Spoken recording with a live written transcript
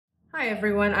Hi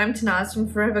everyone, I'm Tanaz from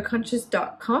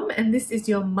foreverconscious.com and this is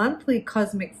your monthly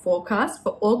cosmic forecast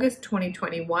for August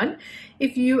 2021.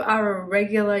 If you are a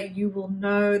regular, you will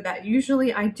know that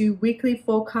usually I do weekly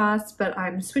forecasts, but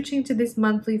I'm switching to this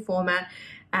monthly format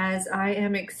as I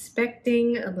am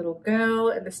expecting a little girl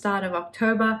at the start of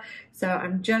October. So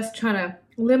I'm just trying to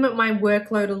limit my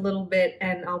workload a little bit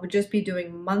and I'll just be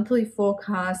doing monthly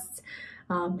forecasts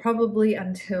probably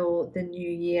until the new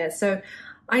year. So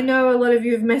I know a lot of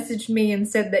you have messaged me and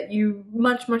said that you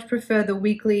much prefer the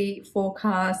weekly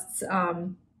forecasts. I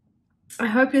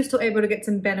hope you're still able to get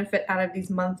some benefit out of these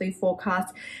monthly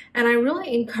forecasts, and I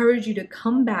really encourage you to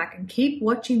come back and keep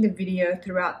watching the video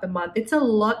throughout the month. It's a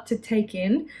lot to take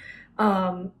in.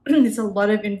 It's a lot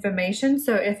of information,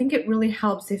 so I think it really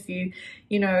helps if you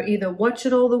either watch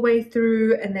it all the way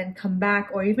through and then come back,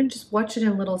 or even just watch it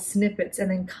in little snippets and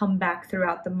then come back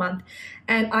throughout the month.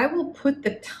 And I will put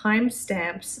the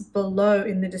timestamps below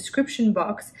in the description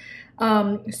box,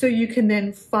 so you can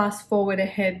then fast forward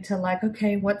ahead to like,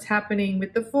 okay, what's happening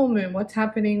with the full moon, what's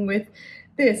happening with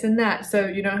this and that, so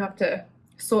you don't have to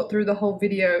sort through the whole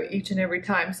video each and every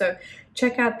time. So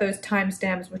check out those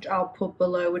timestamps, which I'll put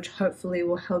below, which hopefully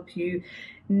will help you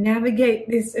navigate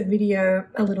this video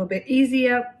a little bit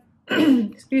easier.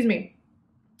 Excuse me.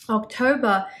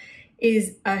 October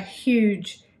is a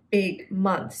huge, big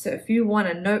month. So if you want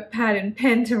a notepad and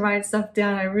pen to write stuff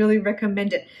down, I really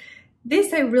recommend it.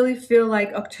 I really feel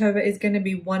like October is going to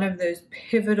be one of those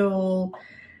pivotal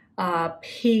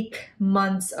peak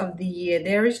months of the year.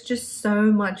 There is just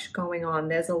so much going on.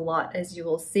 There's a lot, as you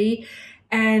will see,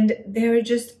 and there are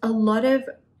just a lot of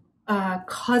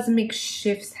cosmic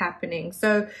shifts happening.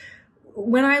 So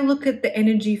when I look at the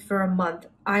energy for a month,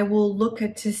 I will look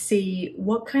at to see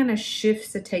what kind of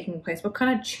shifts are taking place, what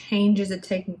kind of changes are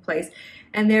taking place.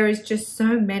 And there is just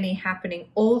so many happening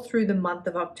all through the month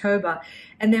of October.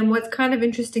 And then what's kind of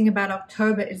interesting about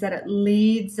October is that it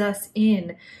leads us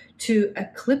in to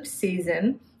eclipse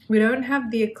season. We don't have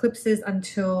the eclipses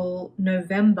until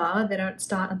November. They don't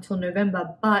start until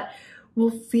November, but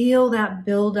we'll feel that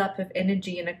buildup of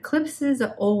energy. And eclipses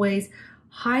are always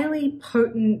highly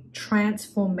potent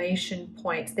transformation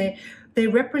points. They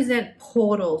represent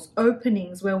portals,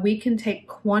 openings where we can take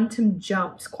quantum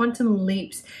jumps, quantum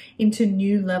leaps into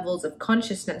new levels of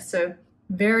consciousness. So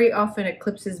very often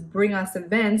eclipses bring us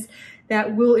events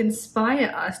that will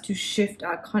inspire us to shift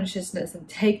our consciousness and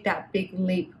take that big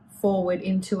leap forward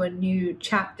into a new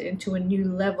chapter, into a new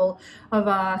level of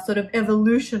our sort of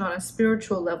evolution on a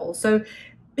spiritual level. So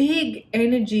big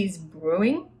energies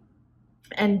brewing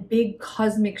and big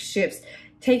cosmic shifts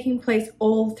taking place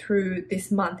all through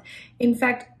this month. In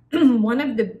fact, one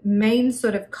of the main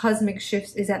sort of cosmic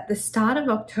shifts is at the start of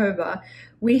October,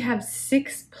 we have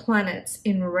 6 planets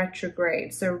in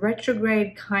retrograde. So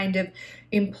retrograde kind of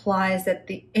implies that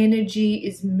the energy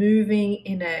is moving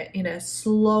in a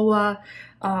slower,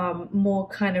 more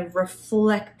kind of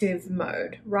reflective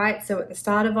mode, right? So at the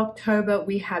start of October,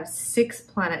 we have 6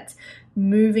 planets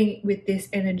moving with this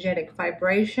energetic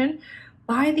vibration.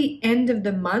 By the end of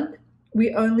the month,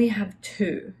 we only have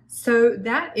 2. So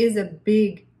that is a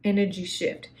big energy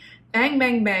shift. Bang,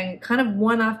 bang, bang, kind of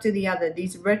one after the other.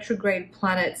 These retrograde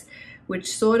planets,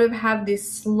 which sort of have this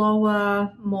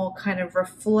slower, more kind of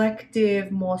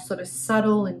reflective, more sort of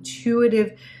subtle,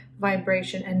 intuitive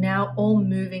vibration, and now all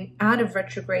moving out of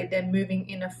retrograde. They're moving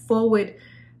in a forward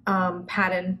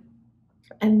pattern,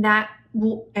 and that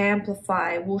will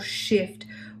amplify, will shift,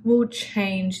 will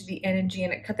change the energy,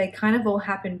 and they kind of all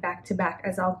happen back to back,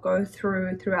 as I'll go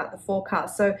throughout the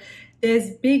forecast. So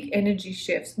there's big energy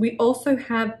shifts. We also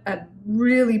have a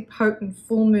really potent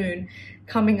full moon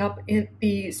coming up in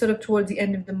the sort of towards the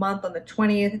end of the month on the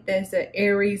 20th. There's an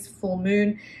Aries full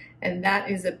moon, and that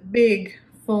is a big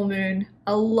full moon.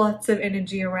 Lots of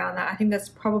energy around that. I think that's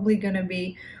probably going to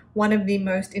be one of the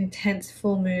most intense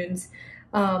full moons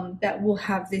that we'll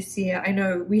have this year. I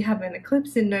know we have an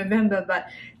eclipse in November, but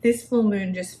this full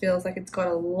moon just feels like it's got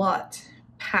a lot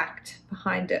packed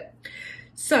behind it.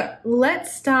 So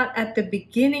let's start at the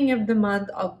beginning of the month.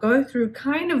 I'll go through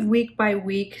kind of week by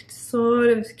week, sort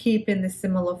of keep in the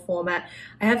similar format.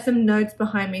 I have some notes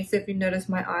behind me, so if you notice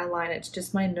my eye line, it's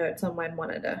just my notes on my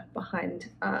monitor behind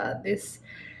this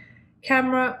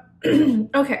camera.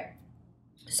 Okay.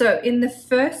 So in the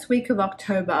first week of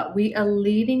October, we are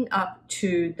leading up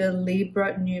to the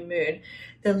Libra New Moon.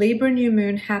 The Libra New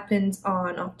Moon happens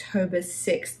on October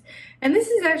 6th. And this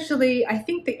is actually, I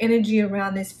think the energy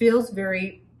around this feels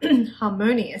very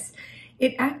harmonious.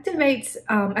 It activates,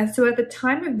 and so at the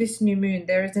time of this new moon,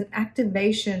 there is an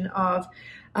activation of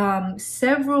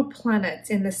several planets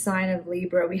in the sign of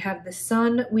Libra. We have the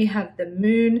sun, we have the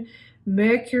moon,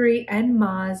 Mercury and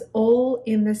Mars all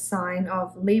in the sign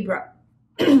of Libra.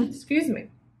 Excuse me.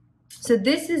 So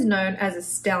this is known as a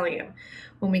stellium.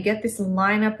 When we get this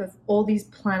lineup of all these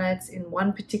planets in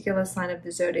one particular sign of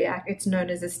the zodiac, it's known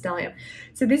as a stellium.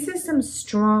 So this is some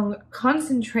strong,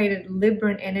 concentrated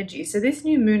Libran energy. So this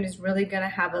new moon is really going to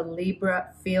have a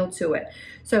Libra feel to it.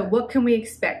 So what can we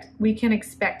expect? We can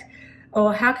expect,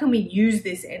 or how can we use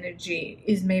this energy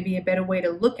is maybe a better way to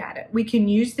look at it. We can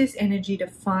use this energy to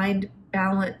find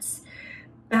balance.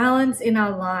 Balance in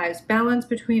our lives, balance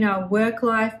between our work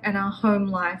life and our home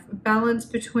life, balance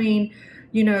between,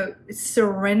 you know,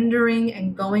 surrendering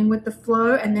and going with the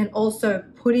flow, and then also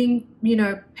putting, you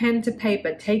know, pen to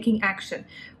paper, taking action,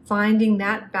 finding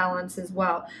that balance as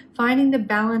well, finding the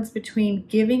balance between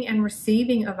giving and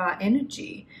receiving of our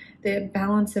energy, the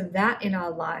balance of that in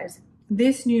our lives.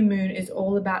 This new moon is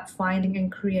all about finding and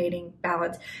creating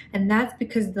balance. And that's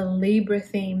because the Libra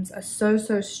themes are so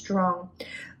strong.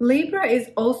 Libra is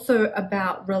also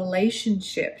about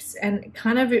relationships, and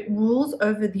kind of it rules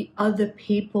over the other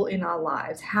people in our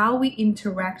lives, how we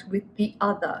interact with the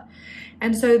other.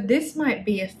 And so this might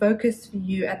be a focus for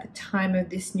you at the time of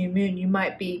this new moon. You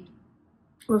might be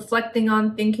reflecting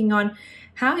on, thinking on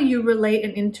how you relate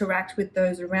and interact with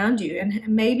those around you, and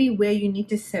maybe where you need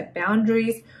to set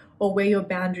boundaries, or where your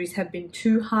boundaries have been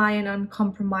too high and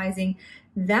uncompromising.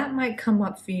 That might come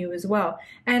up for you as well.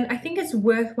 And I think it's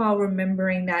worthwhile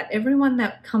remembering that everyone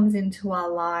that comes into our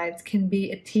lives can be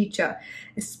a teacher,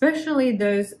 especially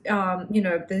those, you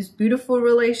know, those beautiful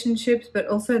relationships, but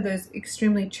also those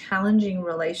extremely challenging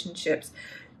relationships.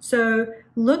 So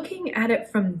looking at it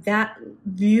from that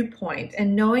viewpoint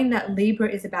and knowing that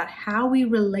Libra is about how we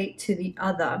relate to the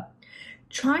other,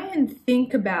 try and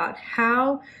think about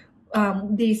how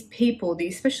these people,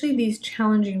 especially these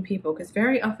challenging people, because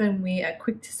very often we are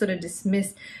quick to sort of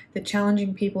dismiss the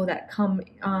challenging people that come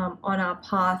on our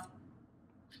path.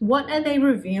 What are they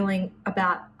revealing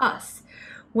about us?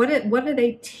 What are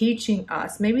they teaching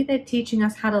us? Maybe they're teaching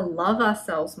us how to love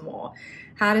ourselves more,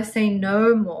 how to say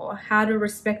no more, how to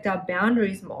respect our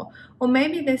boundaries more. Or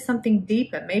maybe there's something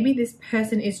deeper. Maybe this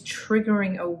person is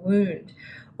triggering a wound,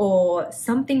 or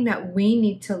something that we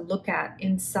need to look at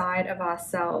inside of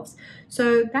ourselves.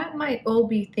 So that might all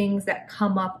be things that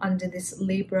come up under this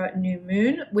Libra new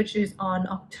moon, which is on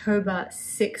October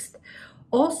 6th.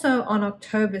 Also on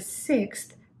October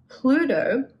 6th,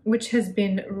 Pluto, which has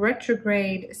been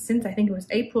retrograde since I think it was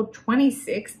April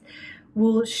 26th,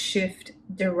 will shift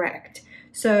direct.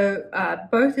 So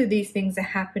both of these things are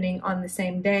happening on the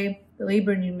same day, the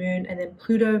Libra new moon and then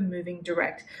Pluto moving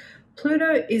direct.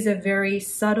 Pluto is a very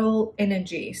subtle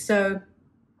energy. So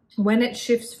when it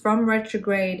shifts from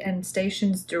retrograde and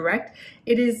stations direct,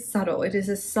 it is subtle. It is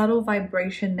a subtle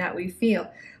vibration that we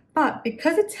feel. But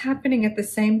because it's happening at the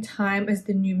same time as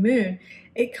the new moon,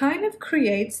 it kind of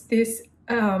creates this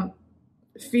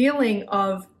feeling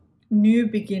of new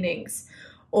beginnings,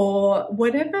 or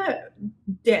whatever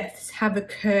deaths have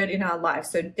occurred in our life.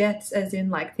 So deaths as in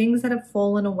like things that have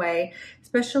fallen away,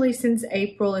 especially since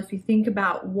April. If you think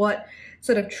about what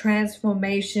sort of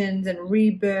transformations and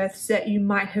rebirths that you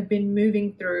might have been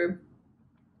moving through,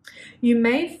 you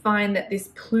may find that this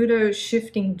Pluto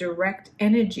shifting direct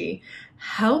energy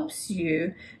helps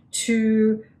you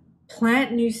to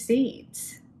plant new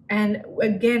seeds. And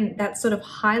again, that's sort of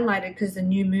highlighted because the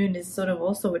new moon is sort of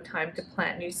also a time to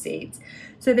plant new seeds.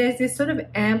 So there's this sort of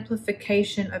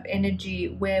amplification of energy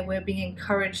where we're being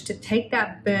encouraged to take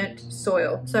that burnt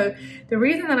soil. So the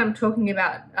reason that I'm talking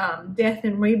about death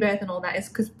and rebirth and all that is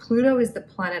because Pluto is the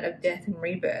planet of death and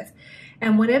rebirth.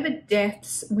 And whatever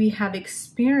deaths we have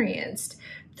experienced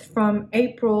from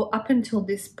April up until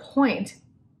this point,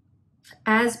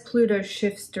 as Pluto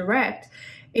shifts direct,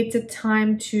 it's a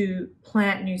time to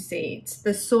plant new seeds.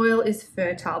 The soil is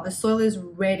fertile. The soil is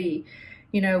ready.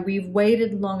 You know, we've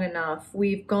waited long enough.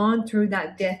 We've gone through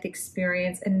that death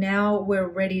experience and now we're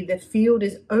ready. The field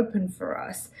is open for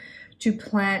us to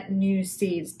plant new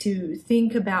seeds, to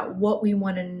think about what we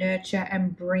want to nurture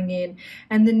and bring in.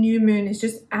 And the new moon is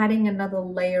just adding another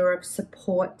layer of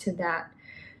support to that.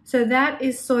 So that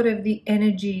is sort of the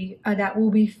energy that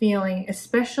we'll be feeling,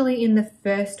 especially in the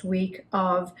first week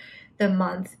of the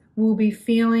month. We'll be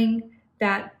feeling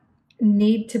that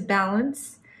need to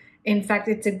balance. In fact,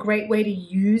 it's a great way to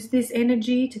use this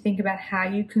energy to think about how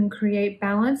you can create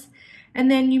balance. And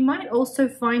then you might also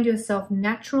find yourself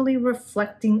naturally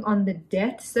reflecting on the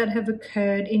deaths that have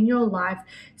occurred in your life,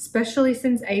 especially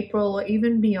since April or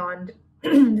even beyond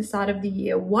the start of the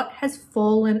year. What has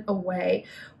fallen away?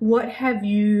 What have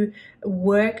you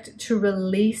worked to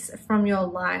release from your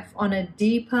life on a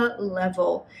deeper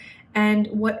level? And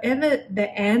whatever the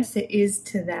answer is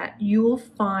to that, you will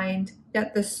find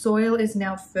that the soil is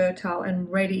now fertile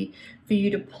and ready for you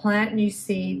to plant new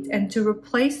seeds and to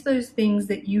replace those things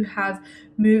that you have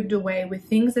moved away with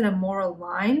things that are more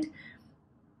aligned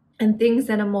and things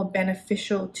that are more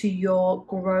beneficial to your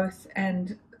growth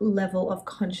and level of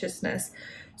consciousness.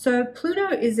 So Pluto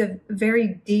is a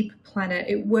very deep planet.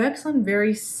 It works on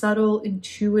very subtle,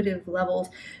 intuitive levels.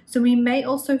 So we may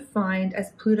also find,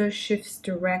 as Pluto shifts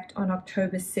direct on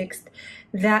October 6th,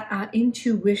 that our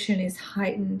intuition is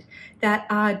heightened, that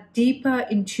our deeper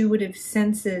intuitive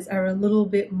senses are a little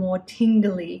bit more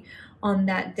tingly on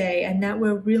that day, and that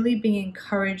we're really being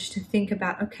encouraged to think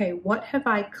about, okay, what have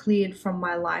I cleared from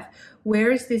my life?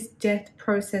 Where is this death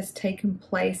process taken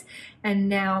place? And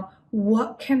now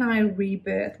what can I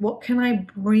rebirth? What can I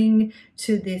bring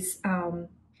to this,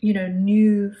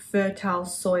 new fertile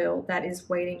soil that is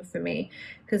waiting for me?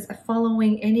 Because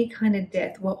following any kind of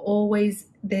death,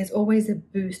 there's always a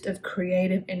boost of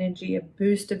creative energy, a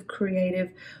boost of creative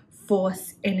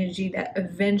force energy that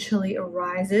eventually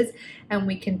arises, and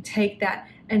we can take that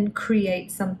and create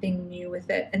something new with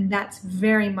it. And that's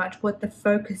very much what the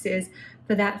focus is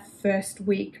for that first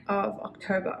week of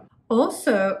October.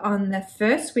 Also, on the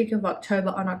first week of October,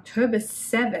 on October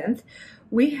 7th,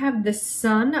 we have the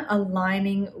Sun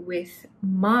aligning with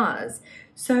Mars.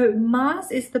 So Mars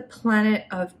is the planet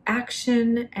of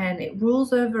action, and it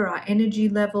rules over our energy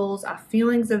levels, our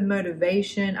feelings of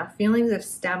motivation, our feelings of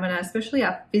stamina, especially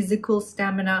our physical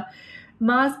stamina.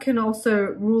 Mars can also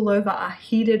rule over our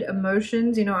heated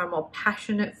emotions, our more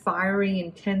passionate, fiery,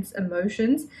 intense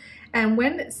emotions. And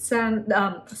when Mars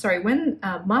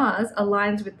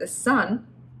aligns with the Sun,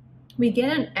 we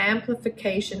get an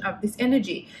amplification of this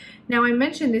energy. Now, I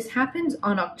mentioned this happens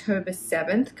on October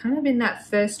 7th, kind of in that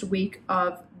first week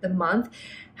of the month.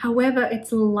 However,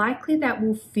 it's likely that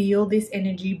we'll feel this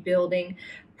energy building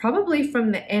probably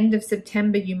from the end of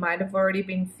September. You might have already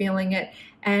been feeling it,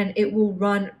 and it will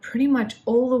run pretty much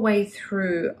all the way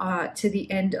through to the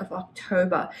end of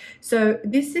October. So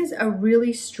this is a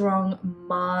really strong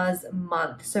Mars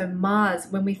month. So Mars,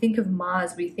 when we think of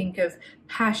Mars, we think of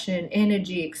passion,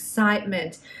 energy,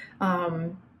 excitement,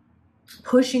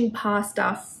 pushing past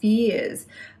our fears,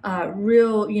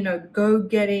 real,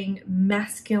 go-getting,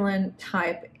 masculine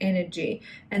type energy.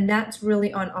 And that's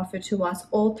really on offer to us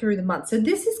all through the month. So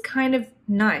this is kind of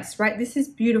nice, right? This is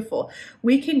beautiful.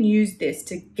 We can use this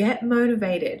to get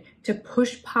motivated, to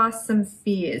push past some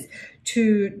fears,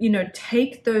 to,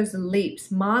 take those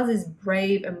leaps. Mars is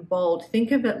brave and bold.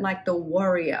 Think of it like the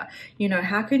warrior.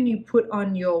 How can you put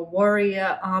on your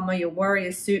warrior armor, your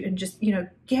warrior suit, and just,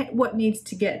 get what needs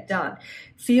to get done?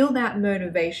 Feel that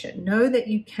motivation. Know that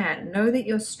you can. Know that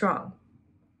you're strong.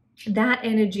 That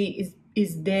energy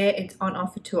is there. It's on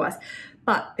offer to us.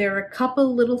 But there are a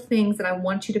couple little things that I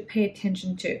want you to pay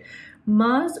attention to.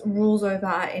 Mars rules over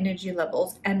our energy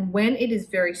levels, and when it is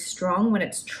very strong, when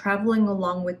it's traveling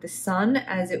along with the Sun,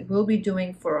 as it will be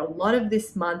doing for a lot of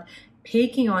this month,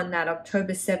 peaking on that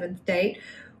October 7th date,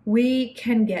 we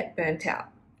can get burnt out.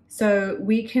 So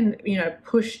we can,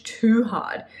 push too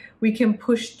hard. We can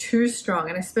push too strong.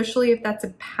 And especially if that's a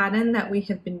pattern that we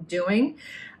have been doing,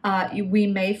 we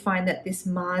may find that this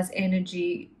Mars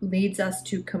energy leads us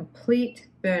to complete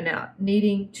burnout,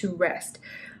 needing to rest.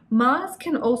 Mars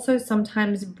can also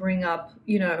sometimes bring up,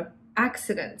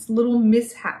 accidents, little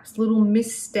mishaps, little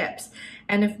missteps.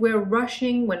 And if we're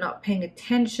rushing, we're not paying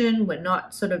attention, we're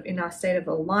not sort of in our state of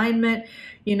alignment,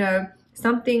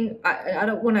 something, I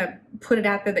don't want to put it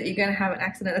out there that you're going to have an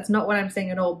accident. That's not what I'm saying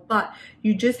at all. But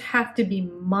you just have to be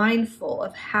mindful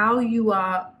of how you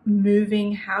are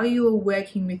moving, how you are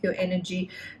working with your energy,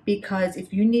 because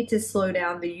if you need to slow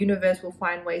down, the universe will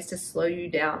find ways to slow you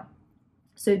down.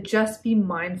 So just be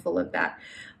mindful of that.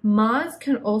 Mars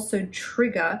can also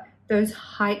trigger those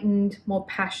heightened, more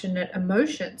passionate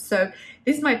emotions. So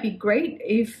this might be great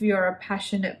if you're a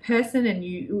passionate person and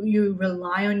you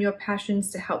rely on your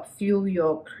passions to help fuel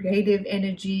your creative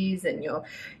energies and your,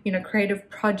 creative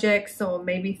projects, or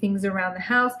maybe things around the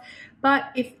house. But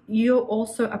if you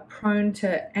also are prone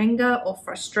to anger or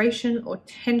frustration or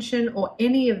tension, or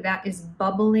any of that is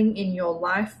bubbling in your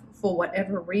life for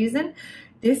whatever reason,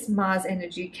 this Mars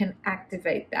energy can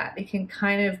activate that. It can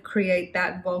kind of create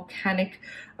that volcanic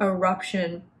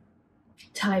eruption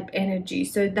type energy.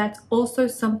 So that's also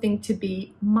something to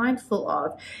be mindful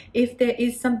of. If there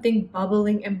is something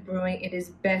bubbling and brewing, it is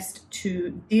best to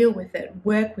deal with it,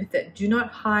 work with it. Do not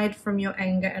hide from your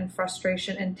anger and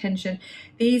frustration and tension.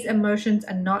 These emotions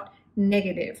are not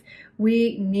negative.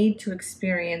 We need to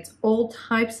experience all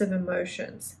types of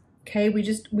emotions. Okay,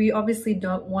 we obviously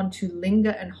don't want to linger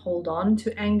and hold on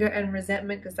to anger and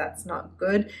resentment because that's not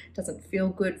good. It doesn't feel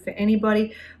good for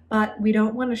anybody, but we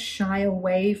don't want to shy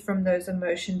away from those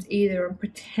emotions either and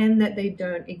pretend that they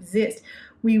don't exist.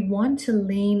 We want to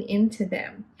lean into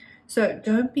them. So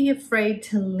don't be afraid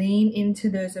to lean into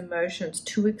those emotions,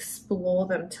 to explore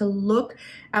them, to look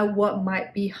at what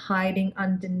might be hiding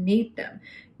underneath them.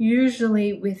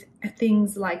 Usually with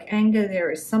things like anger, there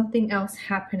is something else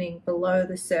happening below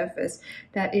the surface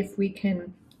that if we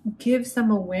can give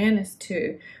some awareness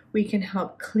to, we can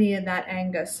help clear that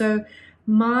anger. So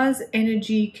Mars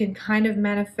energy can kind of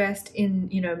manifest in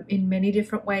many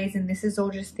different ways, and this is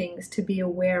all just things to be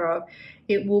aware of.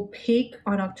 It will peak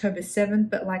on October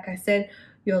 7th, but like I said,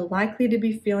 you're likely to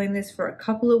be feeling this for a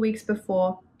couple of weeks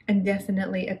before and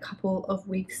definitely a couple of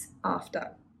weeks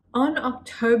after. On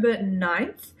October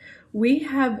 9th, we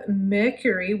have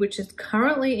Mercury, which is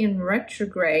currently in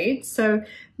retrograde. So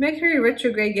Mercury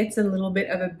retrograde gets a little bit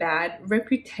of a bad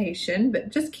reputation,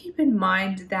 but just keep in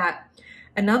mind that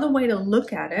another way to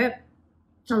look at it,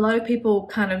 a lot of people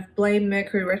kind of blame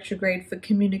Mercury retrograde for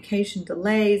communication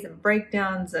delays and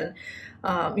breakdowns and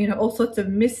all sorts of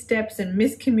missteps and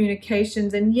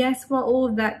miscommunications. And yes, while all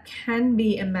of that can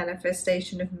be a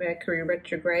manifestation of Mercury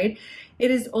retrograde,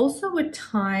 it is also a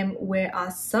time where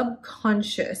our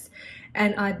subconscious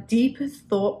and our deeper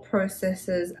thought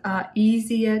processes are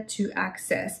easier to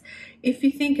access. If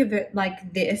you think of it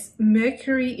like this,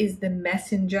 Mercury is the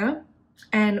messenger,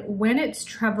 and when it's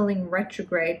traveling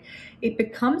retrograde, it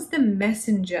becomes the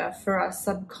messenger for our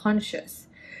subconscious.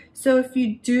 So if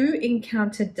you do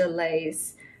encounter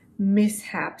delays,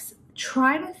 mishaps,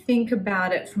 try to think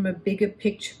about it from a bigger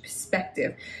picture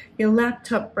perspective. Your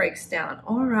laptop breaks down.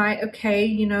 All right,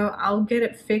 okay, I'll get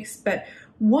it fixed, but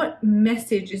what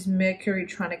message is Mercury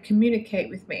trying to communicate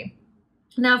with me?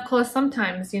 Now, of course,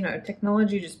 sometimes,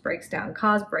 technology just breaks down,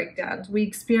 cars break down, we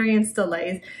experience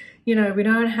delays. We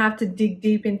don't have to dig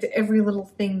deep into every little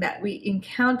thing that we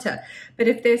encounter. But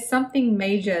if there's something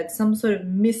major, some sort of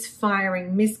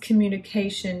misfiring,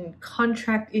 miscommunication,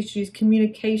 contract issues,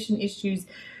 communication issues,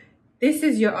 this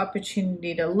is your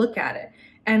opportunity to look at it.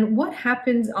 And what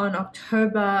happens on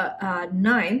October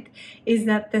 9th is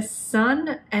that the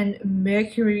Sun and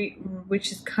Mercury,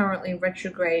 which is currently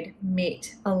retrograde,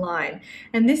 align.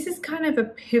 And this is kind of a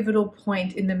pivotal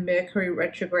point in the Mercury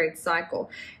retrograde cycle.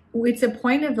 It's a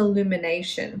point of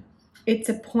illumination. It's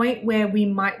a point where we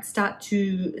might start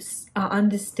to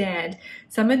understand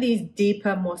some of these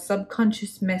deeper, more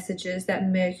subconscious messages that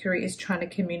Mercury is trying to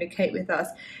communicate with us.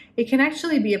 It can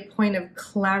actually be a point of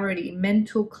clarity,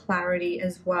 mental clarity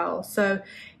as well. So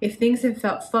if things have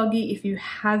felt foggy, if you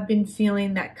have been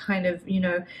feeling that kind of,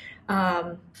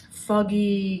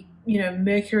 foggy,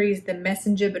 Mercury is the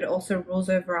messenger, but it also rules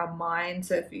over our mind.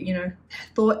 So if,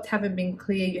 thoughts haven't been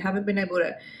clear, you haven't been able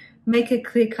to make a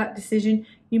clear-cut decision,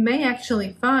 you may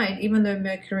actually find, even though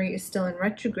Mercury is still in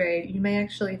retrograde, you may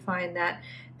actually find that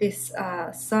this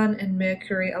Sun and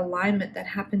Mercury alignment that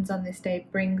happens on this day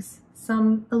brings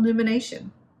some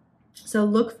illumination. So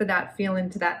look for that, feel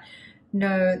into that,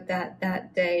 know that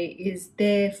that day is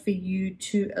there for you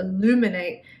to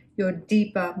illuminate your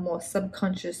deeper, more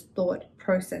subconscious thought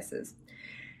processes.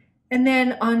 And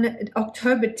then on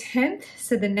October 10th,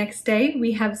 so the next day,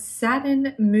 we have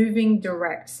Saturn moving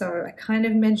direct. So I kind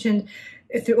of mentioned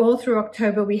all through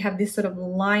October, we have this sort of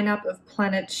lineup of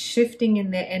planets shifting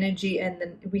in their energy. And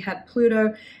then we had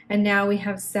Pluto, and now we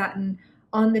have Saturn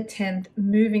on the 10th,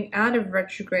 moving out of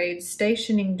retrograde,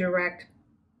 stationing direct.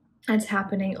 It's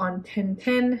happening on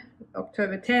 10/10,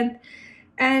 October 10th.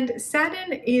 And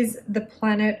Saturn is the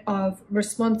planet of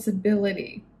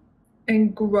responsibility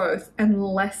and growth and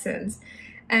lessons.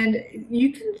 And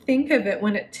you can think of it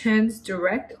when it turns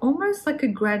direct almost like a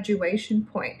graduation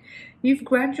point. You've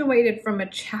graduated from a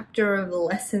chapter of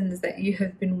lessons that you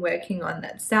have been working on,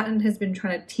 that Saturn has been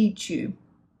trying to teach you.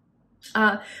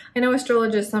 I know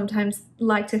astrologers sometimes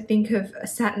like to think of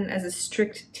Saturn as a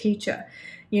strict teacher.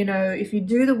 If you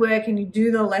do the work and you do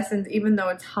the lessons, even though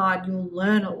it's hard, you'll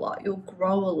learn a lot, you'll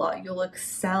grow a lot, you'll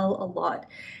excel a lot.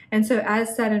 And so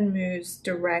as Saturn moves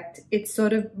direct, it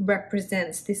sort of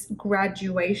represents this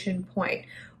graduation point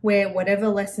where whatever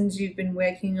lessons you've been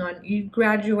working on, you've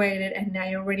graduated and now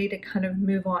you're ready to kind of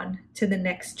move on to the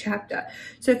next chapter.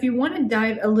 So if you want to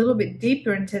dive a little bit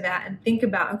deeper into that and think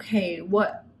about, okay,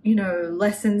 what,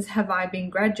 lessons have I been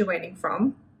graduating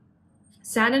from?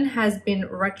 Saturn has been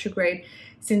retrograde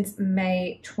since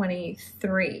May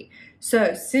 23.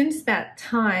 So since that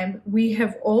time, we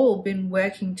have all been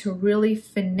working to really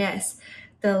finesse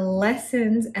the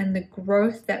lessons and the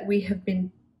growth that we have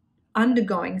been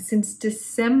undergoing since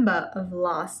December of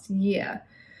last year.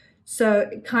 So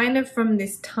kind of from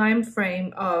this time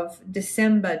frame of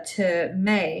December to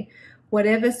May,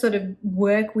 whatever sort of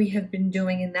work we have been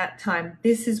doing in that time,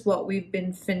 this is what we've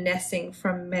been finessing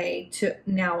from May to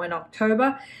now in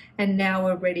October, and now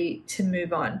we're ready to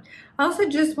move on. I also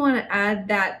just want to add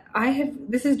that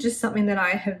this is just something that I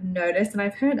have noticed, and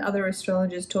I've heard other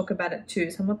astrologers talk about it too,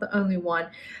 so I'm not the only one.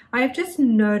 I have just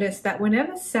noticed that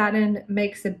whenever Saturn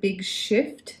makes a big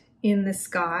shift in the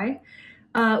sky,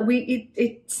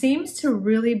 it seems to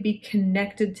really be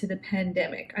connected to the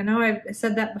pandemic. I know I've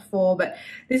said that before, but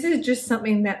this is just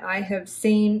something that I have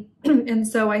seen. And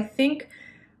so I think,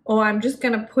 or I'm just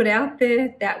going to put out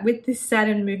there that with this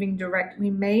Saturn moving direct, we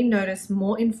may notice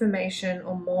more information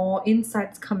or more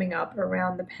insights coming up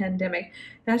around the pandemic.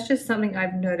 That's just something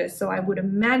I've noticed. So I would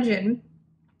imagine,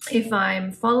 if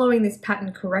I'm following this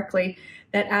pattern correctly,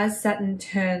 that as Saturn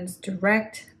turns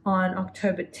direct on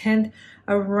October 10th,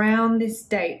 around this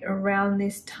date, around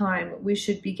this time, we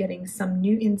should be getting some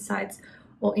new insights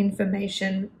or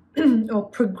information or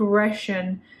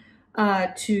progression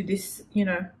to this,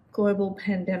 global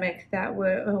pandemic that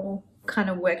we're all kind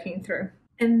of working through.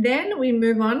 And then we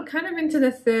move on kind of into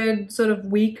the third sort of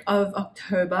week of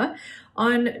October.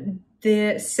 On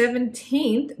the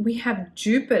 17th, we have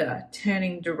Jupiter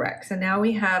turning direct. So now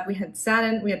we had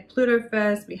Saturn, we had Pluto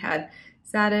first, we had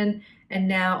Saturn, and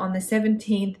now on the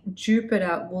 17th,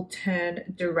 Jupiter will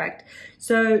turn direct.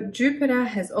 So Jupiter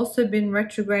has also been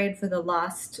retrograde for the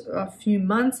last few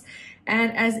months.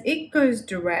 And as it goes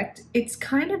direct, it's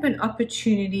kind of an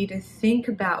opportunity to think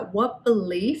about what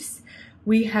beliefs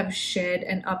we have shared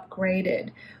and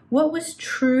upgraded. What was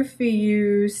true for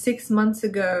you 6 months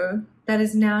ago that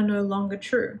is now no longer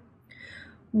true?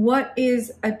 What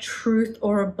is a truth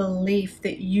or a belief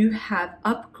that you have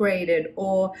upgraded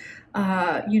or,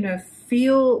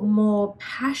 feel more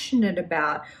passionate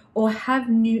about or have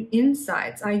new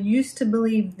insights? I used to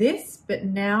believe this, but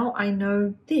now I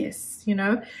know this,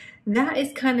 That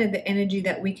is kind of the energy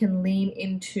that we can lean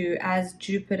into as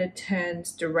Jupiter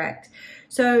turns direct.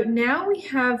 So now we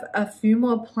have a few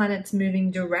more planets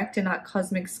moving direct in our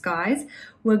cosmic skies.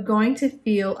 We're going to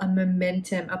feel a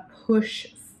momentum, a push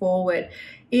forward.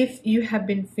 If you have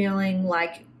been feeling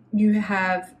like you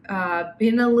have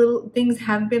things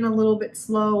have been a little bit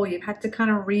slow, or you've had to kind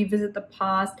of revisit the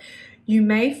past, you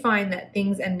may find that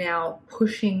things are now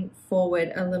pushing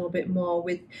forward a little bit more,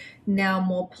 with now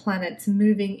more planets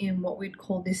moving in what we'd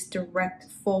call this direct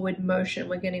forward motion.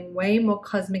 We're getting way more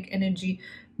cosmic energy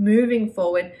moving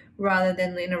forward rather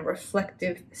than in a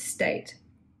reflective state.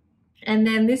 And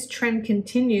then this trend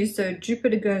continues. So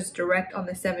Jupiter goes direct on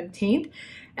the 17th.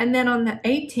 And then on the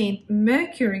 18th,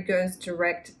 Mercury goes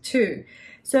direct too.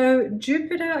 So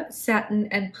Jupiter, Saturn,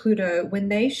 and Pluto, when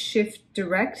they shift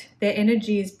direct, their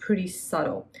energy is pretty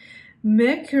subtle.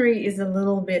 Mercury is a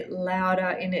little bit louder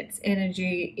in its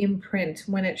energy imprint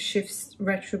when it shifts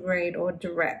retrograde or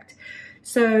direct.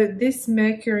 So this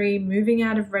Mercury moving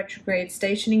out of retrograde,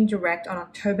 stationing direct on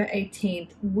October 18th,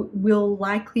 will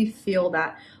likely feel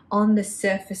that on the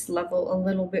surface level a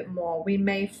little bit more. We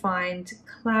may find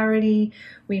clarity.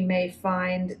 We may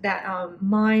find that our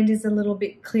mind is a little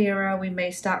bit clearer. We may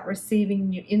start receiving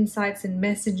new insights and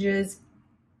messages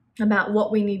about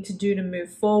what we need to do to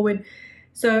move forward.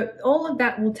 So all of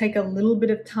that will take a little bit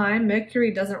of time.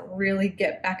 Mercury doesn't really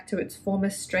get back to its former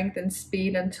strength and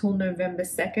speed until November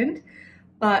 2nd,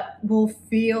 but we'll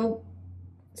feel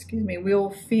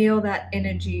that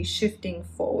energy shifting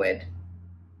forward.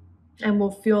 And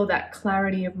we'll feel that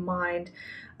clarity of mind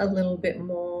a little bit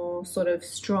more sort of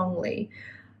strongly.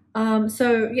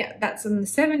 So yeah, that's on the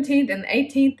 17th and the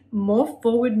 18th, more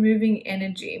forward moving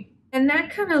energy. And that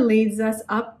kind of leads us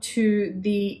up to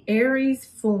the Aries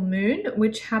full moon,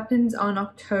 which happens on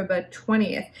October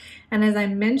 20th. And as I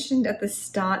mentioned at the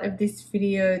start of this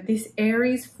video, this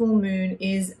Aries full moon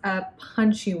is a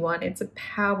punchy one. It's a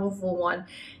powerful one.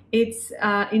 It's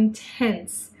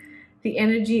intense. The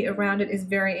energy around it is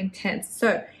very intense.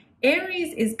 So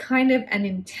Aries is kind of an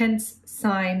intense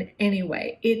sign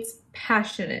anyway. It's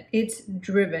passionate, it's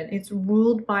driven, it's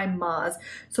ruled by Mars.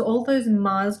 So all those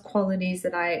Mars qualities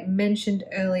that I mentioned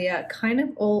earlier kind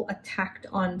of all attacked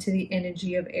onto the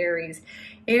energy of Aries.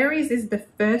 Aries is the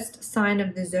first sign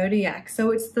of the zodiac.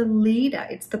 So it's the leader,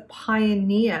 it's the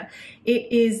pioneer.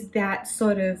 It is that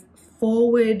sort of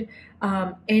forward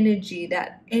energy,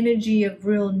 that energy of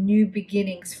real new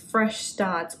beginnings, fresh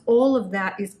starts. All of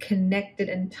that is connected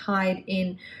and tied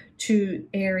in to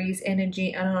Aries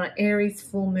energy, and on an Aries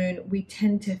full moon we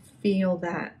tend to feel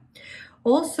that.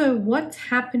 Also, what's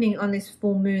happening on this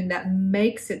full moon that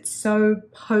makes it so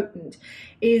potent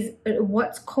is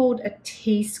what's called a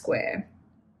T-square.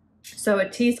 So a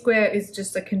T-square is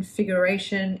just a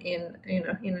configuration in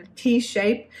a T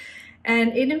shape,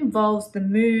 and it involves the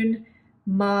moon,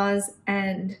 Mars,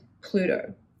 and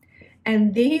Pluto.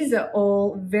 And these are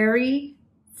all very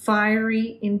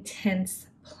fiery, intense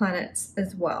planets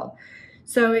as well.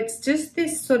 So it's just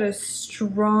this sort of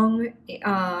strong,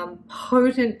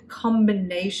 potent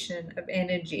combination of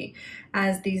energy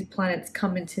as these planets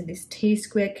come into this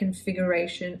T-square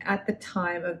configuration at the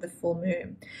time of the full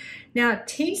moon. Now,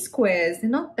 T-squares, they're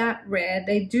not that rare.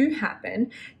 They do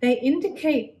happen. They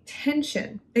indicate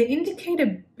tension. They indicate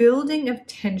a building of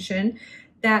tension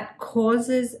that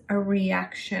causes a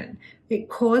reaction. It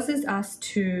causes us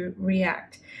to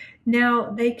react. Now,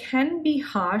 they can be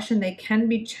harsh and they can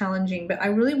be challenging, but I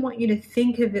really want you to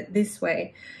think of it this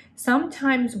way.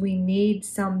 Sometimes we need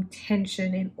some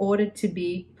tension in order to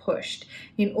be pushed,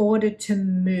 in order to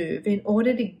move, in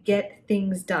order to get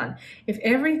things done. If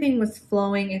everything was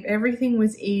flowing, if everything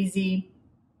was easy,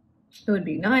 it would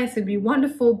be nice, it'd be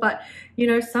wonderful, but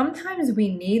sometimes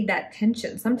we need that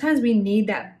tension. Sometimes we need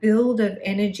that build of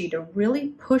energy to really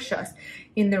push us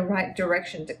in the right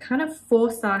direction, to kind of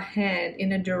force our hand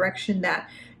in a direction that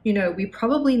we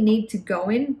probably need to go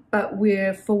in, but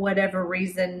we're, for whatever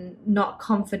reason, not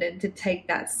confident to take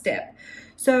that step.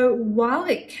 So while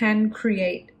it can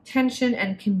create tension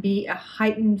and can be a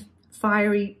heightened,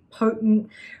 fiery, potent,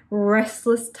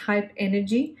 restless type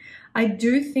energy, I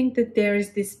do think that there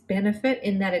is this benefit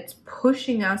in that it's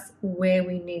pushing us where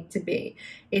we need to be.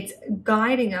 It's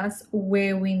guiding us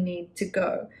where we need to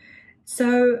go.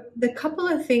 So the couple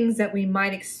of things that we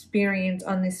might experience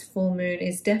on this full moon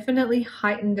is definitely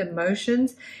heightened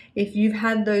emotions. If you've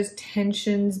had those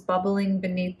tensions bubbling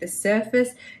beneath the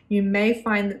surface, you may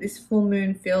find that this full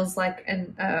moon feels like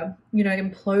an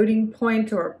imploding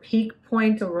point or a peak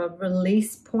point or a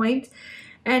release point.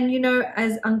 And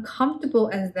as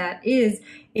uncomfortable as that is,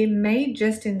 it may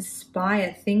just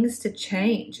inspire things to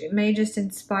change. It may just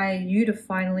inspire you to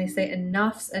finally say,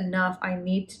 enough's enough. I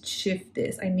need to shift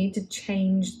this. I need to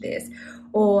change this.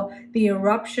 Or the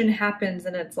eruption happens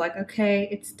and it's like, okay,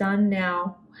 it's done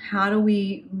now. How do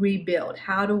we rebuild?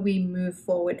 How do we move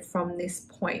forward from this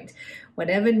point?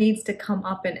 Whatever needs to come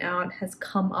up and out has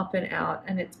come up and out,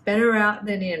 and it's better out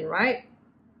than in, right?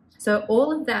 So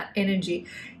all of that energy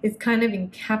is kind of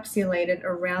encapsulated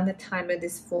around the time of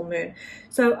this full moon.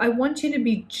 So I want you to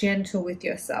be gentle with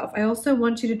yourself. I also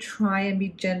want you to try and be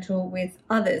gentle with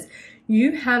others.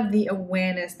 You have the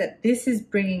awareness that this is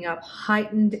bringing up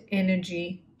heightened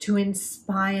energy to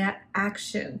inspire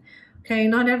action. Okay,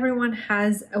 not everyone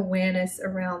has awareness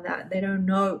around that. They don't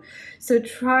know. So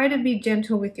try to be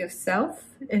gentle with yourself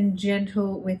and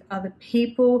gentle with other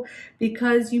people,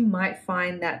 because you might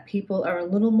find that people are a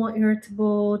little more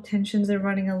irritable, tensions are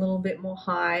running a little bit more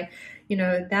high.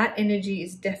 That energy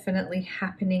is definitely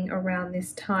happening around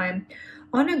this time.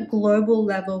 On a global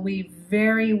level, we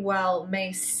very well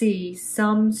may see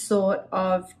some sort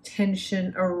of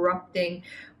tension erupting,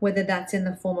 whether that's in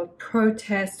the form of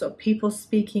protests or people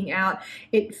speaking out.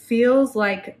 It feels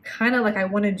like kind of like I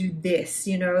want to do this,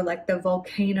 like the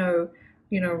volcano,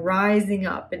 rising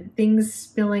up and things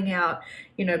spilling out.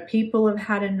 People have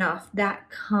had enough. That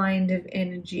kind of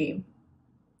energy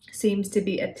seems to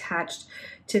be attached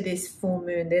to this full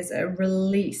moon. There's a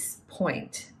release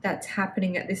point that's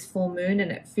happening at this full moon,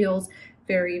 and it feels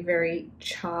very, very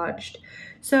charged.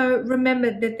 So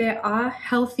remember that there are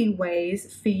healthy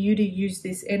ways for you to use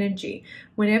this energy.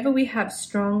 Whenever we have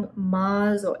strong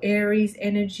Mars or Aries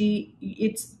energy,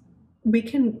 we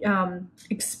can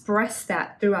express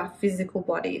that through our physical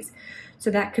bodies. So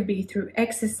that could be through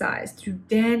exercise, through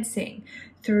dancing,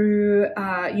 through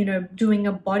doing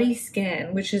a body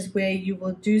scan, which is where you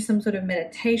will do some sort of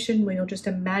meditation where you'll just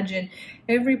imagine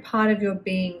every part of your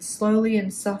being slowly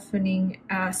and softening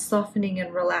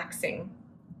and relaxing.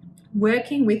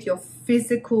 Working with your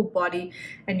physical body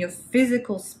and your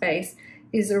physical space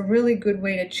is a really good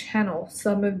way to channel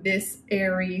some of this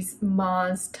Aries,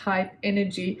 Mars type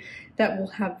energy that will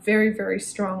have very, very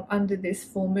strong under this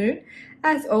full moon.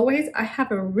 As always, I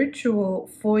have a ritual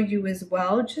for you as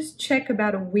well. Just check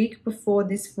about a week before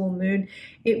this full moon.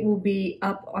 It will be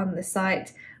up on the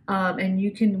site, and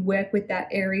you can work with that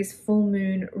Aries full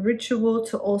moon ritual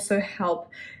to also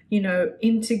help,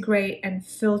 integrate and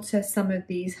filter some of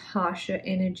these harsher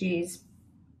energies.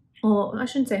 Or I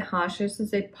shouldn't say harsher, I should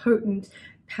say potent,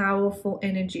 powerful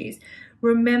energies.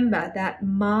 Remember that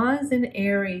Mars in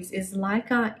Aries is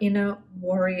like our inner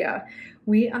warrior.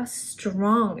 We are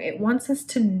strong. It wants us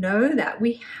to know that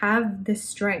we have the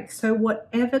strength. So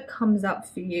whatever comes up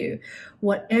for you,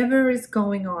 whatever is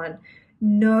going on,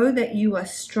 Know that you are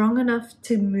strong enough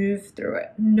to move through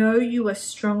it. Know you are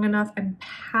strong enough and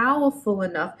powerful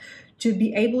enough to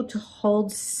be able to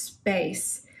hold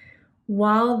space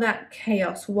while that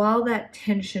chaos, while that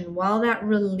tension, while that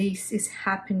release is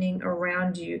happening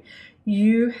around you.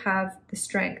 You have the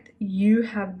strength. You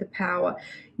have the power.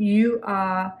 You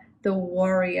are the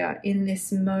warrior in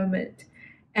this moment.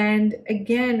 And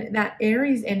again, that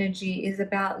Aries energy is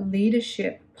about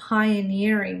leadership,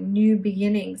 pioneering, new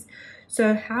beginnings.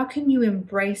 So how can you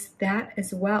embrace that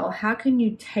as well? How can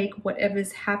you take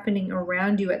whatever's happening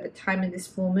around you at the time of this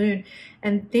full moon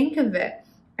and think of it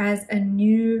as a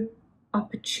new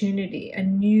opportunity, a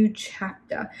new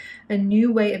chapter, a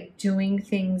new way of doing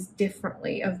things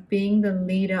differently, of being the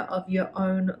leader of your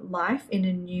own life in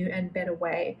a new and better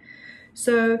way?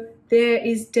 So there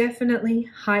is definitely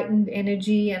heightened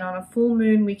energy, and on a full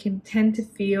moon we can tend to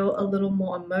feel a little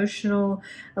more emotional,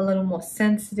 a little more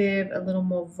sensitive, a little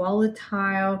more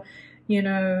volatile. You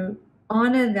know,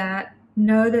 honor that,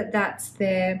 know that that's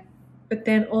there, but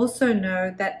then also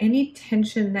know that any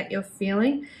tension that you're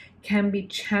feeling can be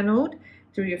channeled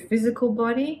through your physical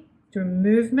body, through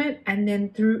movement, and then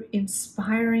through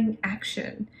inspiring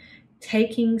action,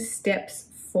 taking steps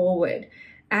forward,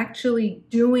 actually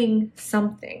doing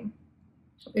something.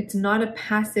 It's not a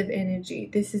passive energy.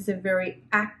 This is a very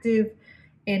active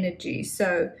energy.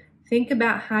 So think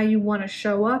about how you want to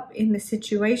show up in the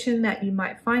situation that you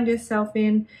might find yourself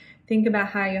in. Think about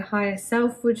how your higher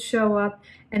self would show up,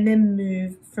 and then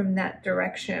move from that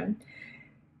direction.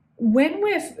 When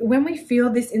we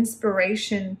feel this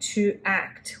inspiration to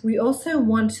act, we also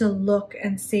want to look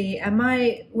and see, am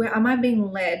I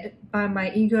being led by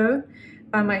my ego,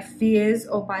 by my fears,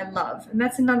 or by love? And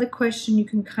that's another question you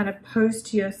can kind of pose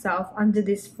to yourself under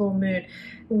this full moon.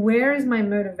 Where is my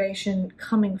motivation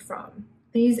coming from?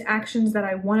 These actions that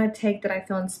I want to take, that I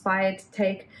feel inspired to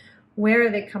take, where are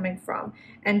they coming from?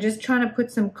 And just trying to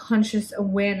put some conscious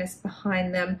awareness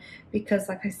behind them, because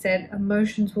like I said,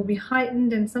 emotions will be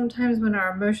heightened, and sometimes when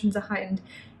our emotions are heightened,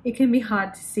 it can be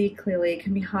hard to see clearly. It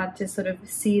can be hard to sort of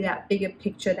see that bigger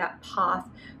picture, that path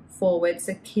forward.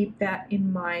 So keep that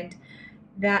in mind.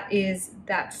 That is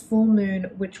that full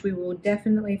moon, which we will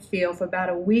definitely feel for about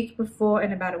a week before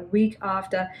and about a week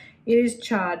after. It is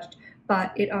charged,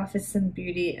 but it offers some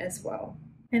beauty as well.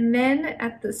 And then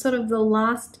at the sort of the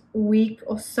last week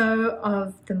or so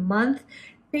of the month,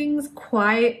 things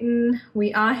quieten.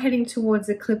 We are heading towards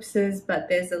eclipses, but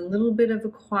there's a little bit of a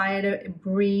quieter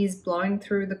breeze blowing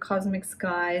through the cosmic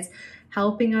skies,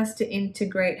 helping us to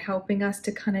integrate, helping us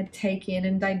to kind of take in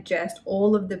and digest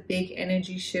all of the big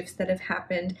energy shifts that have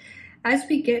happened. As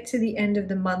we get to the end of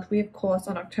the month, we of course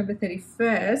on October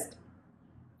 31st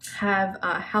have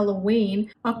Halloween.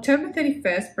 October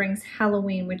 31st brings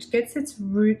Halloween, which gets its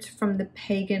root from the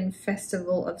pagan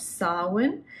festival of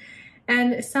Samhain.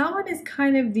 And Samhain is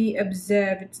kind of the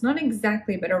observed, it's not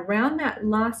exactly, but around that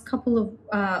last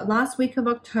week of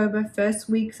October, first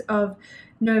weeks of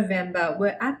November,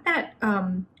 we're at that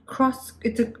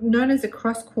known as a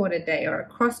cross-quarter day, or a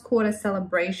cross-quarter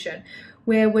celebration,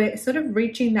 where we're sort of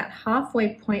reaching that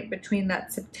halfway point between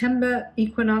that September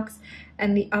equinox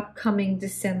and the upcoming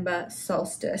December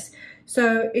solstice.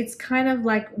 So it's kind of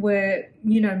like we're,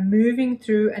 moving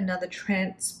through another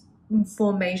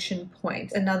transformation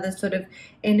point, another sort of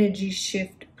energy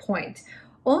shift point.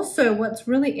 Also, what's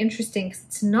really interesting, because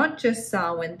it's not just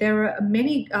Samhain, there are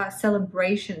many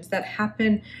celebrations that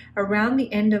happen around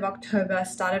the end of October,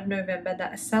 start of November,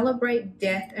 that celebrate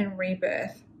death and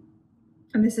rebirth.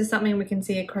 And this is something we can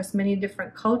see across many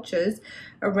different cultures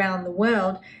around the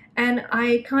world. And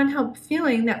I can't help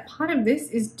feeling that part of this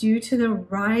is due to the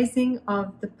rising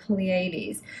of the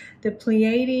Pleiades. The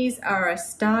Pleiades are a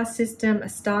star system, a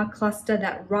star cluster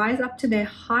that rise up to their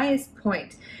highest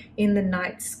point in the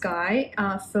night sky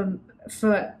for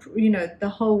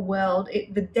the whole world.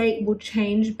 The date will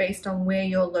change based on where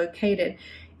you're located.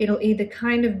 It'll either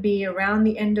kind of be around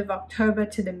the end of October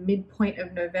to the midpoint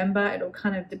of November. It'll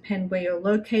kind of depend where you're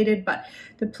located, but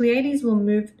the Pleiades will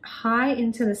move high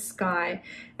into the sky.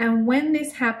 And when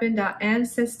this happened, our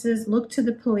ancestors looked to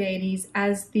the Pleiades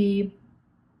as the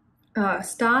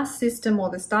star system,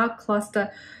 or the star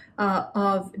cluster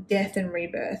of death and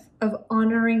rebirth, of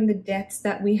honoring the deaths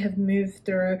that we have moved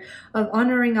through, of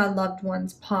honoring our loved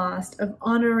ones past, of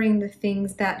honoring the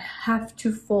things that have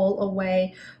to fall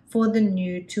away for the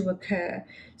new to occur.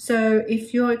 So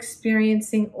if you're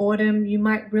experiencing autumn, you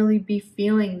might really be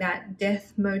feeling that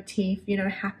death motif,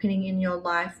 happening in your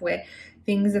life, where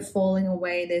things are falling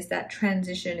away. There's that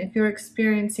transition. If you're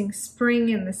experiencing spring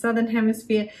in the southern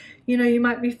hemisphere, you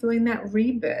might be feeling that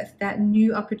rebirth, that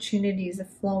new opportunities are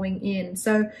flowing in.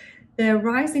 So The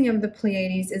rising of the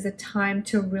Pleiades is a time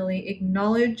to really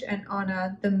acknowledge and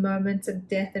honor the moments of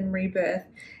death and rebirth,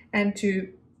 and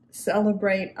to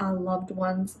celebrate our loved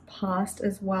ones past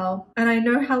as well. And I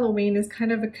know Halloween is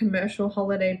kind of a commercial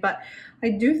holiday, but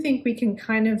I do think we can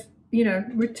kind of, you know,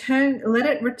 let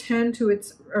it return to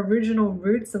its original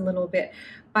roots a little bit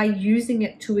by using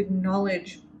it to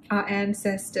acknowledge our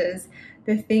ancestors,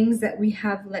 the things that we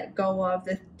have let go of,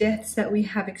 the deaths that we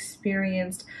have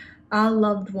experienced, our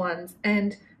loved ones,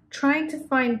 and trying to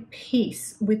find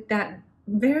peace with that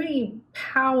very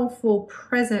powerful,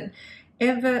 present,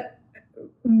 ever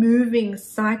moving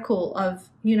cycle of,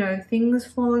 you know, things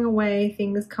falling away,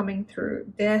 things coming through,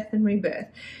 death and rebirth.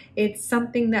 It's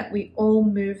something that we all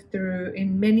move through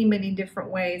in many, many different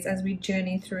ways as we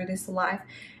journey through this life.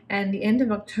 And the end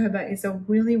of October is a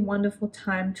really wonderful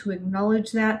time to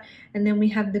acknowledge that. And then we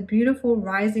have the beautiful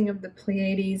rising of the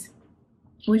Pleiades,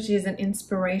 which is an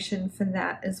inspiration for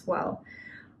that as well.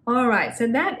 All right, so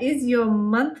that is your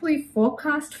monthly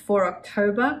forecast for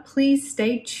October. Please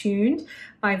stay tuned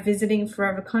by visiting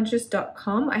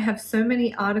foreverconscious.com. I have so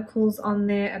many articles on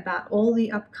there about all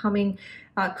the upcoming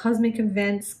cosmic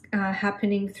events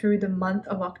happening through the month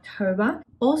of October.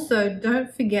 Also,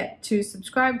 don't forget to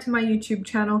subscribe to my YouTube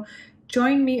channel.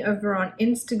 Join me over on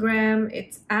Instagram.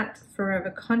 It's at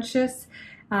foreverconscious.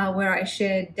 Where I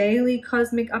share daily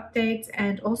cosmic updates,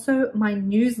 and also my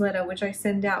newsletter, which I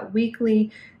send out weekly,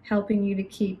 helping you to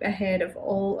keep ahead of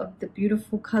all of the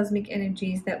beautiful cosmic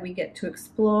energies that we get to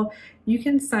explore. You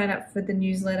can sign up for the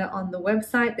newsletter on the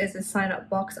website. There's a sign up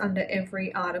box under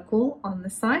every article on the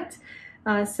site.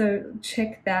 So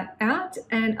check that out.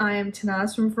 And I am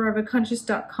Tanaz from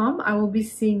foreverconscious.com. I will be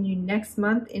seeing you next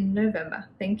month in November.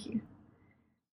 Thank you.